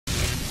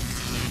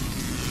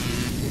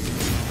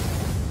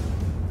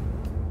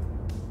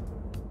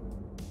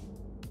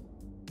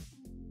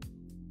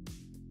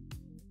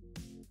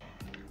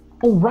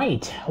All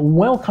right,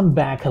 welcome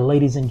back,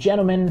 ladies and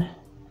gentlemen,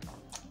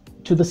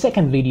 to the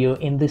second video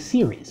in this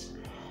series.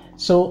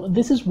 So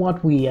this is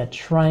what we are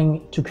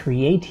trying to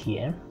create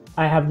here.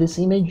 I have this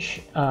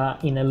image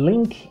in a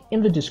link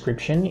in the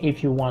description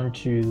if you want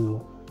to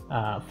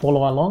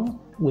follow along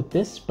with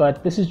this,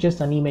 but this is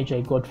just an image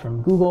I got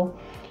from Google.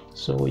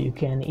 So you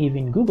can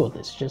even Google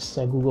this, just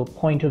Google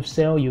point of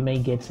sale. You may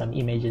get some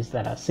images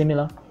that are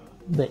similar.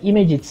 The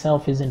image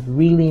itself isn't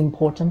really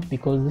important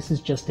because this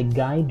is just a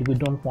guide. We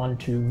don't want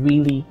to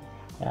really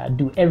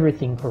do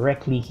everything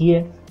correctly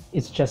here.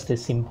 It's just a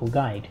simple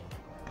guide.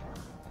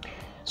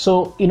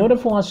 So in order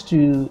for us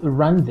to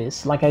run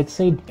this, like I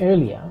said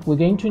earlier, we're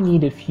going to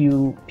need a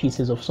few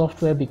pieces of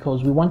software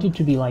because we want it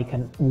to be like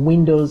a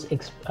Windows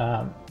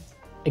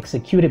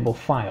executable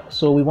file.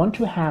 So we want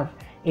to have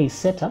a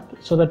setup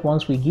so that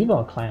once we give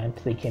our client,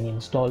 they can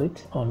install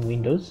it on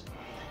Windows.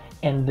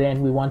 And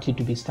then we want it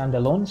to be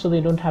standalone so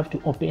they don't have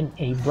to open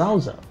a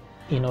browser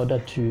in order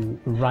to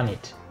run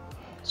it.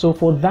 So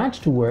for that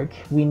to work,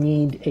 we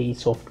need a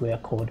software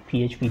called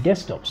PHP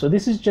Desktop. So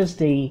this is just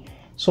a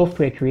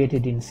software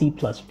created in C++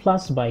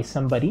 by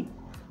somebody,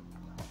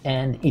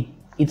 and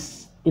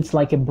it's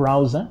like a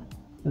browser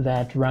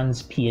that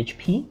runs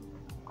PHP,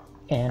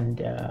 and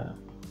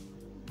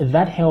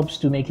that helps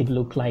to make it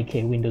look like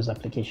a Windows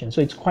application. So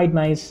it's quite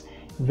nice,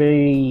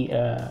 very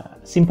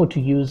simple to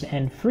use,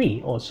 and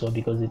free also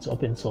because it's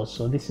open source.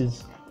 So this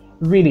is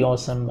really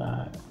awesome.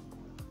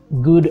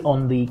 Good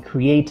on the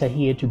creator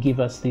here to give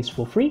us this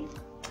for free.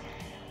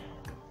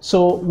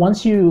 So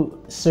once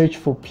you search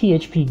for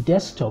PHP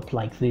Desktop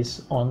like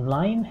this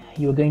online,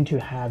 you're going to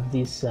have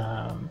this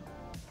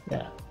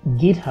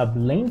GitHub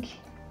link,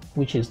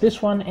 which is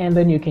this one, and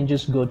then you can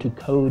just go to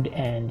code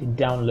and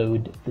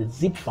download the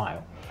zip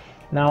file.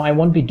 Now I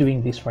won't be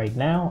doing this right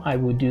now. I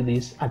will do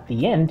this at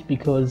the end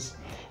because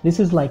this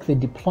is like the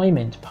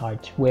deployment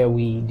part where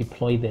we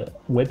deploy the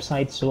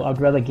website. So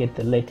I'd rather get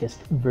the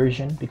latest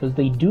version because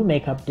they do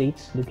make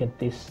updates. Look at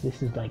this.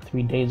 This is like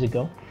 3 days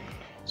ago.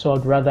 So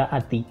I'd rather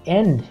at the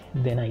end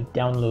then I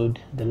download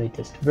the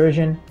latest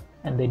version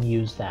and then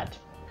use that.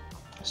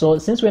 So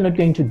since we're not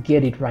going to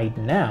get it right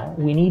now,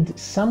 we need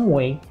some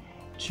way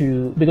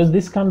to, because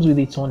this comes with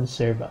its own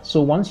server.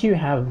 So once you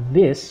have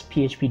this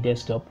PHP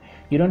Desktop,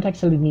 you don't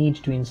actually need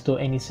to install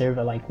any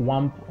server like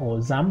WAMP or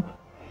XAMPP.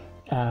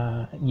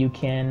 You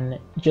can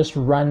just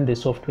run the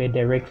software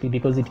directly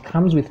because it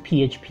comes with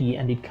PHP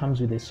and it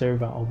comes with a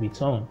server of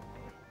its own.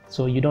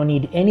 So you don't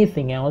need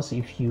anything else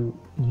if you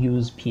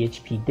use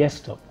PHP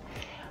Desktop.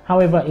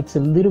 However, it's a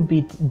little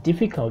bit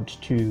difficult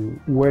to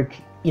work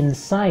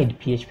inside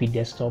PHP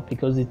Desktop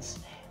because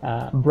its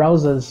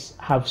browsers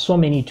have so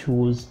many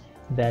tools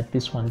that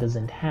this one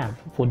doesn't have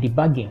for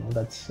debugging.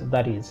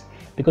 That is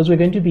because we're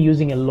going to be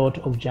using a lot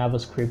of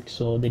JavaScript,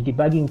 so the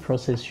debugging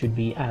process should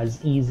be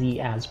as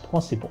easy as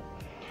possible.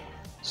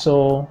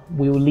 So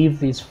we will leave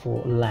this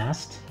for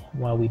last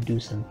while we do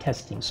some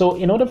testing. So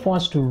in order for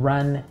us to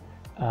run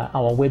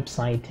our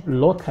website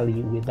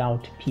locally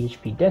without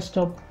PHP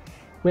Desktop,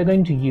 we're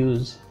going to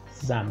use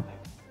XAMPP.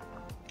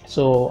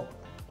 So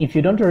if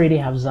you don't already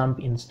have XAMPP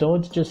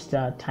installed, just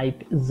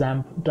type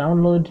XAMPP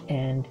download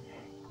and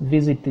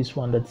visit this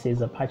one that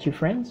says Apache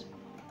Friends,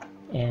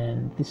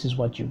 and this is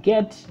what you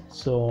get.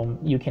 So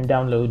you can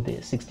download the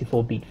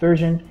 64-bit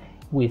version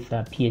with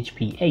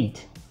PHP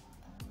 8.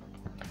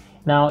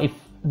 Now if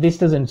this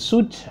doesn't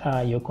suit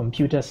your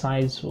computer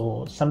size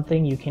or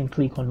something, you can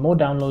click on more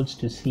downloads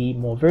to see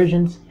more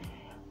versions,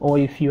 or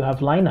if you have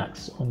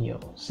Linux on your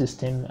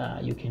system,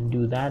 you can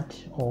do that,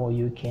 or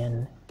you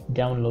can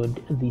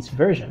download this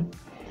version.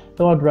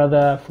 So I'd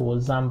rather for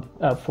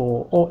XAMPP,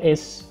 for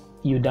OS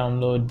you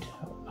download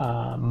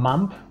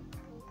MAMP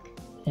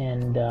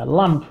and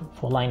LAMP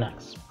for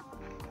Linux,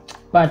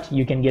 but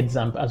you can get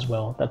XAMPP as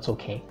well. That's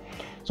okay.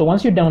 So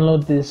once you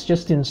download this,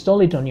 just install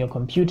it on your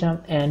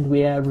computer and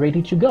we are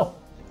ready to go.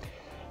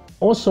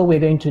 Also, we're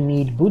going to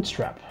need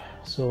Bootstrap.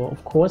 So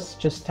of course,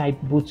 just type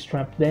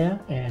Bootstrap there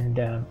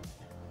and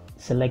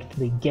select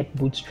the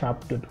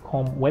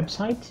getbootstrap.com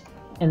website,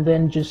 and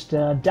then just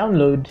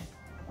download.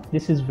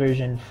 This is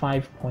version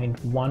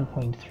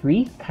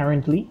 5.1.3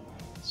 currently,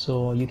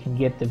 so you can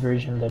get the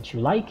version that you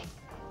like.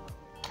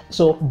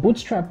 So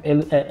Bootstrap, a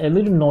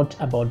little note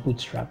about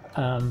Bootstrap.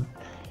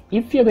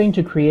 If you're going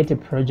to create a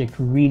project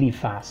really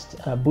fast,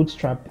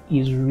 Bootstrap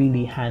is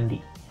really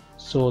handy.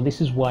 So this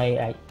is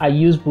why I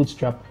use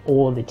Bootstrap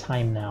all the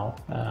time now,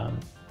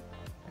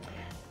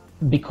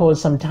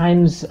 because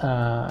sometimes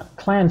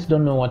clients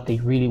don't know what they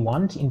really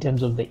want in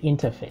terms of the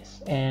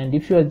interface. And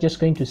if you're just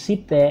going to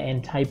sit there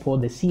and type all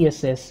the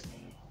CSS,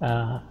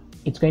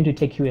 it's going to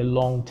take you a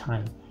long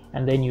time.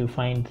 And then you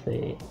find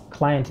the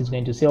client is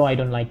going to say, oh, I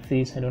don't like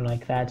this, I don't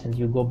like that, and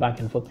you go back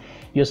and forth.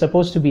 You're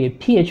supposed to be a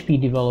PHP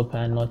developer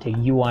and not a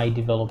UI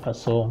developer,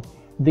 so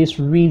this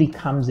really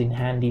comes in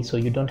handy, so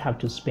you don't have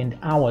to spend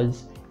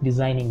hours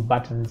designing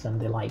buttons and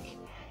the like.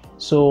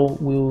 So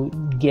we'll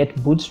get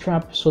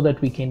Bootstrap so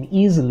that we can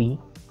easily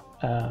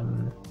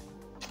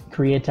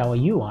create our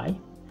UI.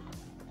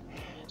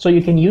 So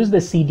you can use the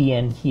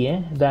CDN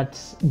here,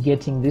 that's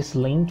getting this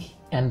link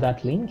and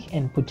that link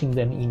and putting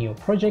them in your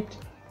project.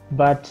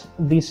 But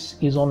this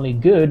is only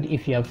good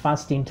if you have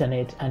fast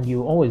internet and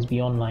you always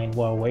be online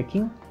while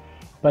working.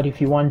 But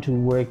if you want to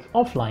work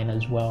offline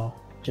as well,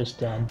 just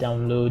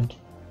download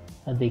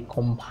the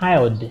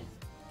compiled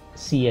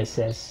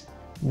CSS,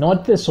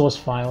 not the source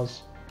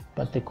files,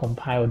 but the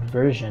compiled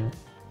version.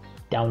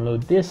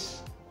 Download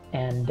this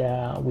and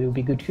we'll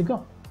be good to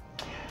go.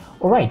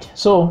 All right,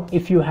 so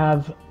if you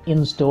have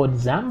installed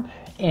XAMPP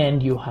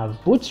and you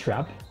have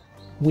Bootstrap,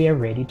 we are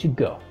ready to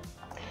go.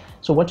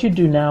 So what you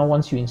do now,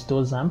 once you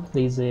install XAMPP,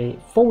 there's a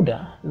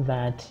folder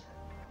that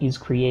is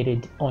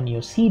created on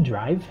your C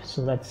drive.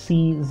 So that's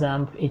C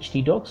XAMPP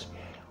htdocs,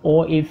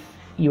 or if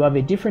you have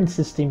a different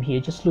system here,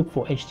 just look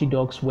for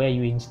htdocs where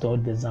you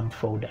installed the XAMPP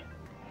folder.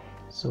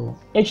 So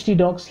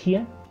htdocs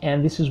here,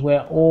 and this is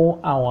where all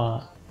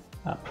our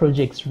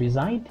projects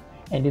reside.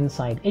 And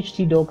inside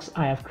htdocs,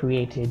 I have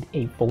created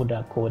a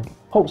folder called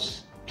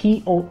POS,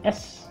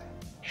 POS,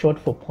 short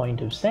for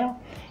point of sale.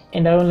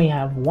 And I only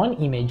have one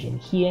image in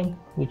here,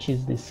 which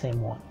is the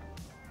same one.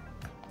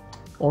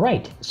 All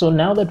right, so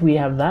now that we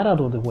have that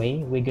out of the way,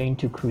 we're going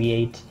to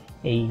create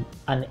an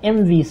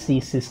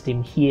MVC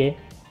system here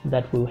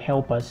that will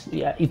help us.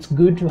 Yeah, it's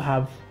good to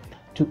have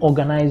to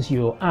organize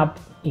your app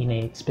in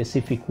a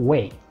specific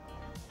way.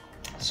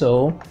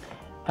 So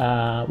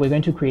we're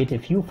going to create a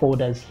few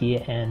folders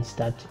here and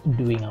start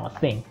doing our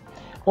thing.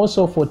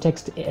 Also for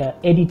text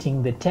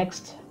editing the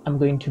text, I'm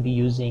going to be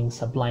using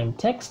Sublime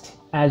Text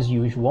as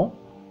usual.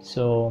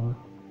 So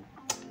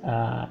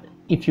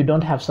if you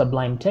don't have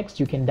Sublime Text,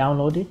 you can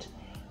download it,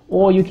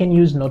 or you can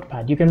use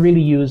Notepad. You can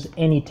really use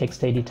any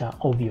text editor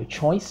of your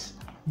choice,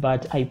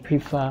 but I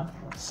prefer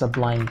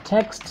Sublime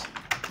Text.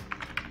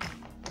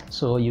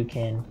 So you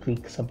can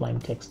click Sublime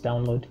Text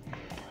download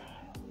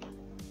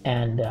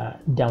and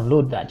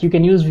download that. You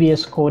can use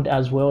VS Code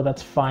as well,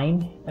 that's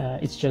fine.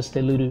 It's just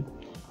a little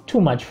too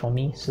much for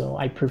me, so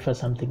I prefer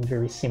something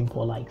very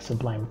simple like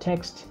Sublime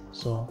Text.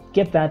 So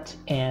get that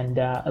and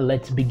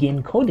let's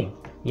begin coding.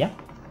 Yeah.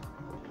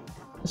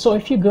 So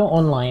if you go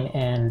online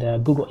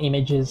and Google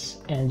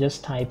Images and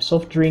just type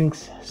soft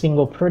drinks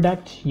single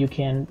product, you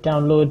can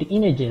download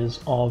images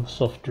of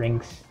soft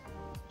drinks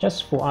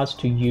just for us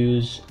to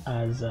use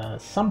as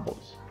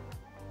samples.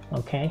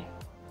 Okay,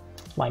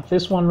 like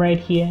this one right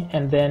here,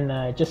 and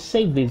then just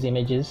save these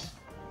images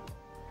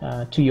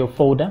to your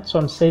folder. So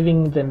I'm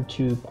saving them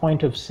to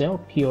point of sale,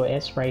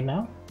 POS, right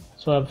now.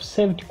 So I've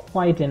saved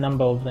quite a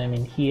number of them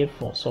in here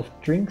for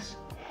soft drinks.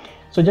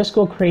 So just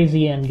go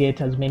crazy and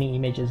get as many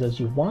images as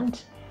you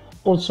want.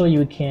 Also,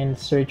 you can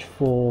search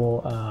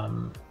for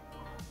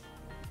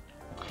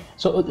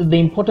so the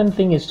important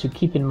thing is to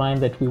keep in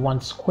mind that we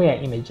want square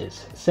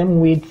images, same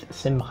width,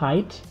 same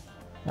height,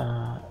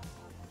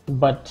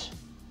 but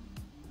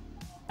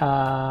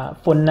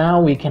for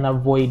now we can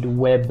avoid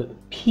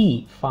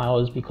WebP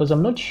files because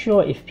I'm not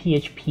sure if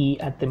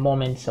PHP at the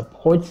moment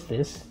supports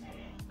this.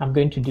 I'm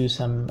going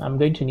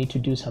to need to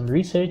do some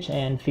research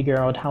and figure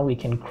out how we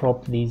can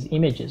crop these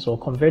images or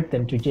convert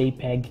them to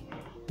JPEG,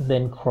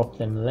 then crop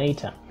them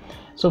later.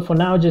 So for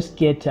now, just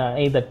get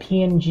either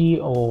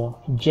PNG or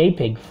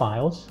JPEG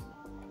files,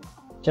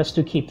 just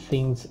to keep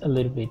things a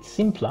little bit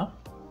simpler.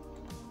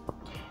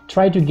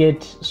 Try to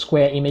get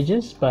square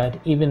images, but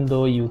even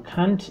though you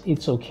can't,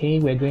 it's okay.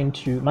 We're going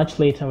to, much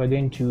later, we're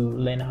going to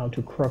learn how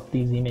to crop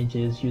these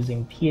images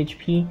using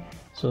PHP,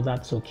 so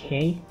that's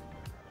okay.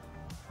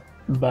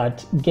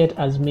 But get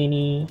as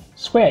many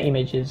square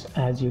images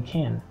as you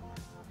can.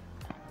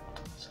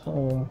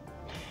 So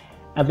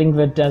I think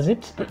that does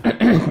it.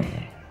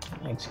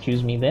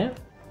 Excuse me there.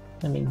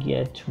 Let me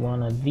get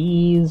one of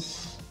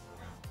these.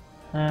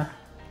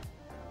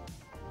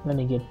 Let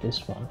me get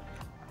this one.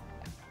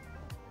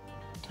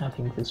 I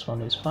think this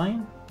one is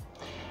fine.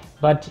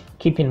 But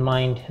keep in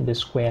mind the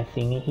square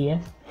thing here.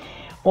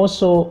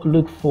 Also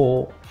look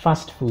for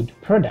fast food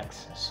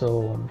products.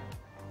 So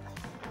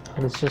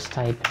let's just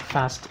type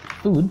fast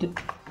food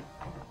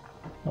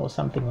or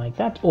something like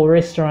that, or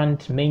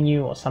restaurant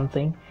menu or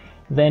something.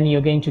 Then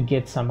you're going to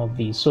get some of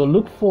these. So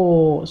look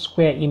for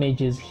square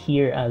images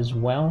here as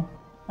well,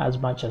 as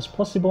much as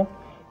possible,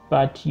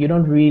 but you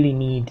don't really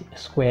need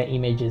square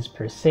images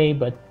per se,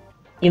 but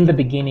in the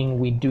beginning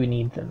we do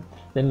need them.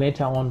 Then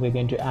later on we're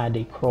going to add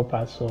a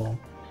cropper, so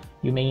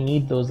you may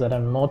need those that are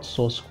not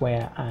so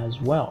square as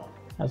well.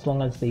 As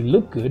long as they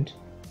look good,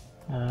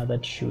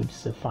 that should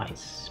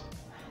suffice.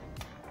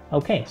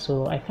 Okay,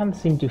 so I can't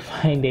seem to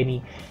find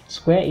any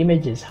square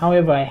images.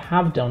 However, I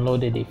have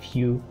downloaded a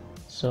few,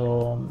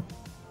 so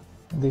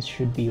this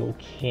should be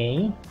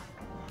okay,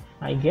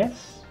 I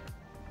guess.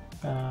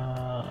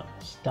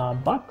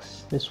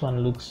 Starbucks, this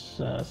one looks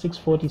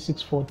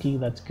 640,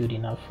 that's good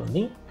enough for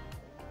me.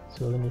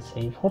 So let me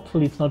save.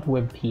 Hopefully it's not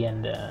WebP,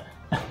 and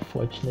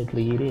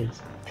unfortunately it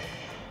is.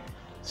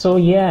 So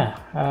yeah,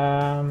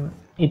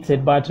 it's a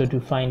battle to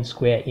find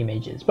square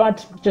images,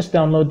 but just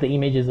download the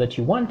images that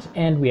you want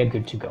and we are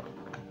good to go.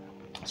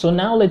 So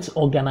now let's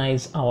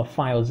organize our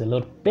files a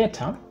lot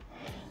better.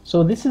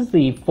 So this is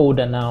the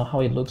folder now, how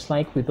it looks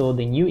like with all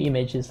the new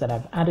images that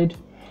I've added.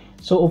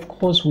 So of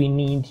course we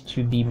need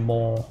to be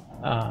more,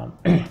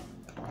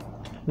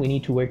 we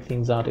need to work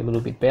things out a little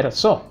bit better.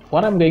 So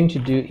what I'm going to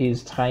do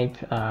is type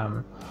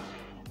app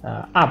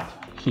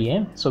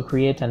here. So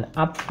create an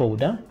app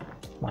folder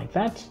like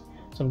that.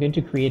 So I'm going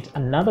to create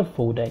another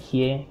folder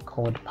here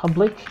called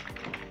public.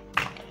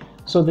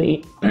 So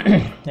the,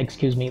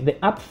 excuse me,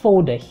 the app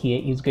folder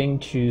here is going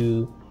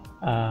to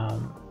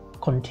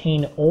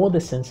contain all the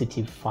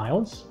sensitive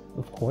files,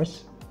 of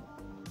course,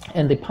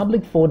 and the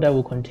public folder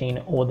will contain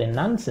all the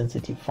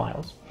non-sensitive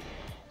files.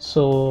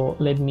 So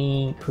let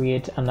me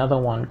create another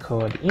one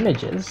called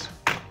images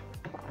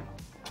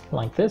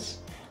like this.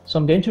 So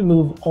I'm going to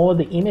move all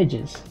the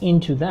images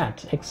into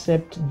that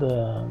except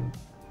the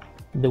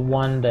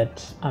one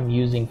that I'm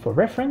using for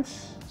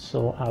reference.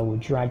 So I will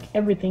drag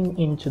everything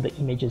into the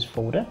images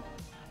folder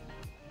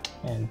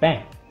and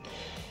bang.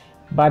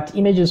 But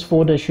images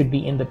folder should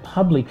be in the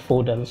public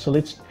folder. So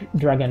let's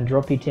drag and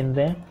drop it in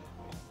there.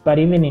 But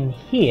even in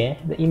here,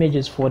 the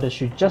images folder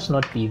should just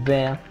not be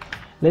there.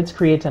 Let's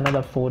create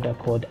another folder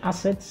called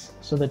assets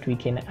so that we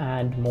can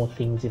add more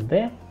things in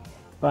there.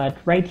 But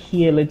right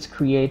here, let's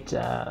create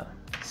a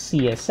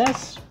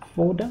CSS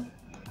folder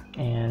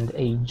and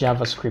a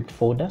JavaScript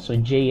folder. So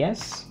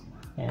JS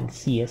and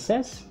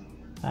CSS,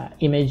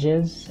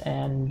 images,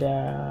 and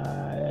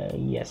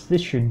yes,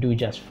 this should do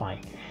just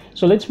fine.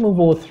 So let's move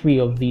all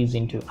three of these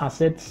into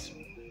assets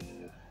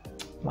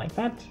like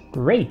that.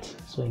 Great.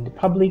 So in the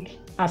public,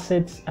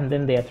 assets, and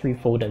then there are three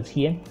folders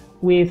here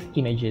with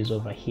images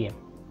over here.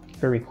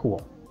 Very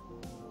cool.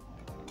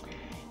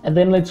 And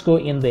then let's go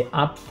in the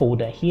app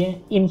folder here.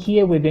 In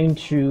here, we're going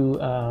to,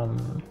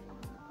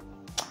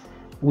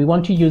 we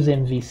want to use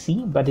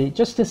MVC, but it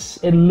just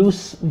is a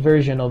loose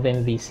version of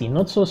MVC,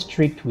 not so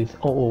strict with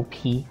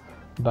OOP,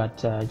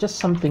 but just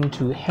something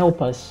to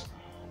help us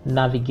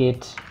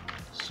navigate.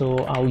 So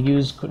I'll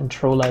use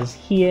controllers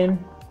here,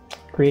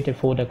 create a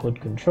folder called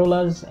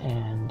controllers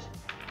and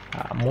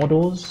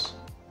models,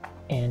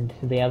 and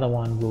the other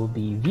one will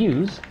be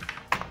views,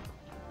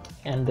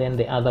 and then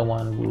the other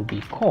one will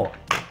be core,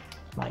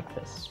 like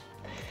this.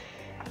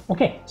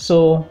 Okay,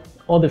 so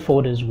all the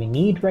folders we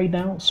need right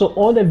now. So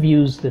all the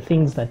views, the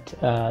things that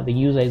the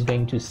user is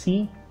going to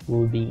see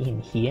will be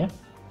in here.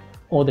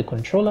 All the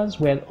controllers,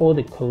 where all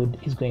the code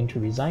is going to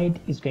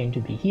reside, is going to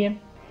be here.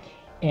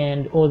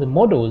 And all the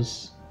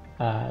models,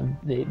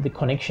 the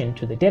connection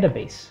to the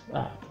database,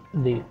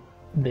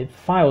 the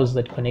files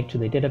that connect to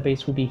the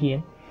database will be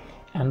here.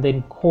 And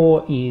then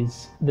core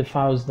is the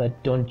files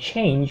that don't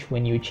change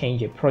when you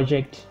change a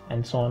project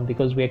and so on,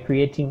 because we're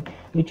creating,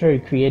 literally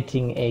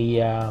creating a,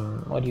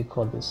 what do you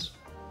call this?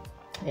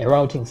 A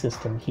routing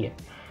system here.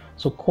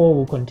 So core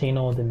will contain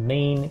all the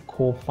main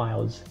core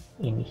files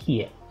in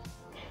here.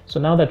 So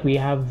now that we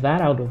have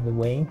that out of the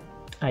way,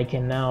 I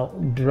can now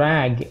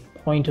drag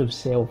point of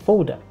sale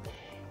folder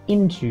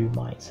into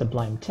my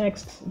Sublime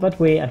text. That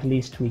way at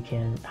least we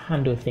can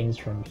handle things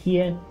from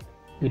here.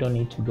 We don't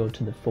need to go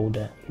to the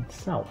folder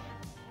itself.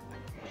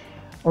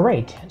 All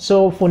right,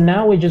 so for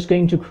now we're just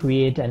going to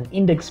create an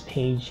index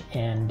page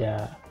and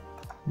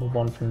move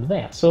on from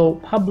there. So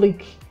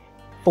public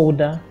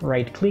folder,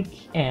 right click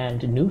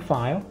and new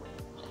file,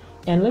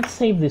 and let's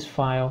save this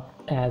file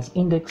as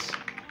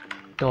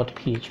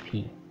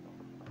index.php,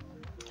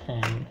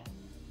 and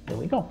there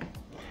we go.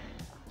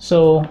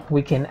 So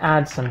we can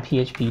add some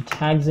PHP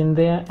tags in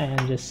there and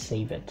just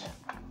save it.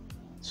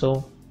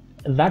 So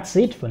that's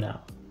it for now.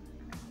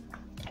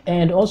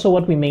 And also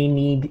what we may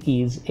need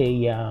is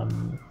a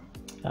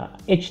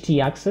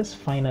htaccess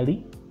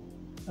finally.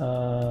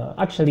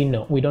 Actually,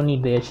 no, we don't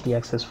need the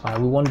htaccess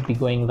file. We won't be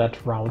going that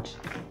route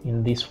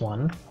in this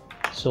one.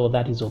 So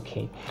that is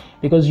okay.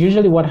 Because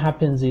usually what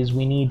happens is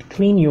we need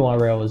clean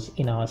URLs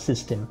in our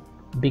system,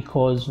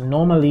 because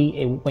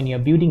normally when you're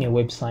building a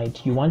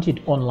website, you want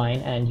it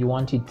online and you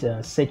want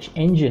it search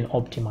engine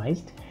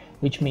optimized,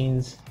 which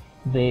means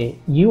the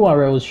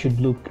URLs should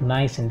look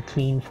nice and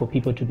clean for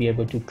people to be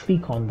able to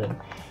click on them.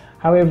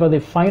 However, the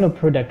final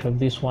product of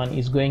this one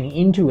is going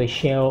into a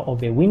shell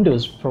of a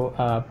Windows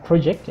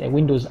project, a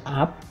Windows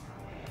app.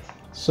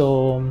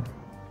 So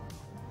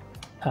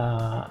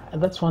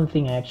that's one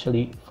thing I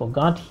actually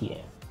forgot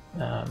here.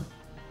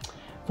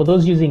 For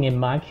those using a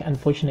Mac,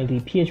 unfortunately,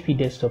 PHP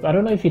Desktop, I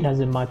don't know if it has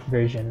a Mac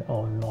version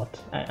or not.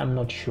 I'm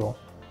not sure.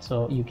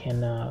 So you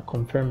can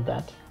confirm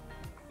that.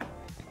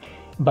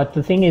 But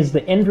the thing is,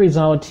 the end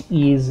result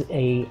is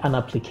an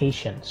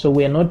application. So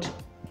we're not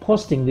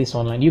posting this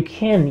online. You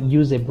can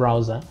use a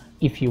browser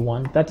if you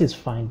want. That is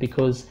fine,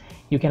 because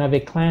you can have a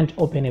client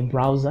open a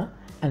browser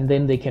and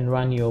then they can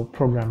run your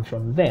program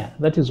from there.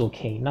 That is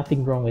okay.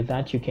 Nothing wrong with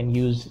that. You can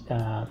use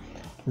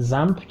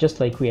XAMPP just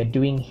like we are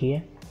doing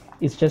here.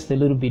 It's just a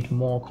little bit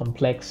more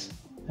complex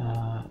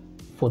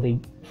for the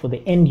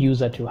end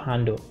user to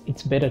handle.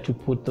 It's better to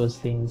put those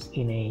things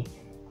in a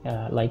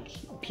like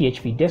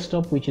PHP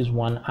Desktop, which is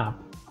one app.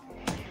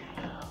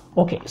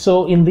 Okay,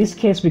 so in this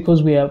case,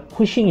 because we are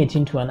pushing it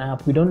into an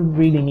app, we don't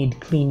really need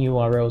clean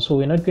URLs. So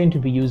we're not going to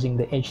be using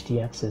the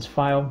htaccess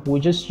file.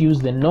 We'll just use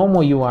the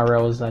normal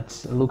URLs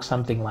that look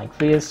something like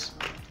this.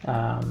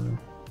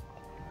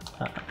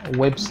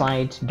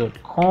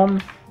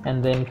 Website.com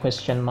and then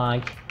question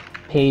mark,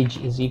 page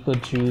is equal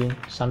to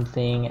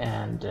something,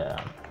 and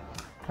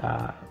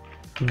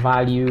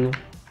value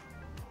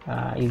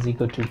is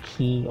equal to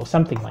key or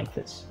something like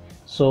this.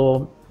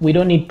 So we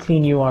don't need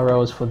clean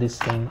URLs for this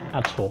thing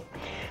at all.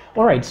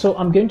 All right, so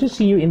I'm going to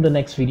see you in the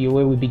next video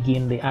where we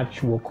begin the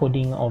actual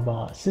coding of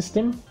our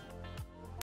system.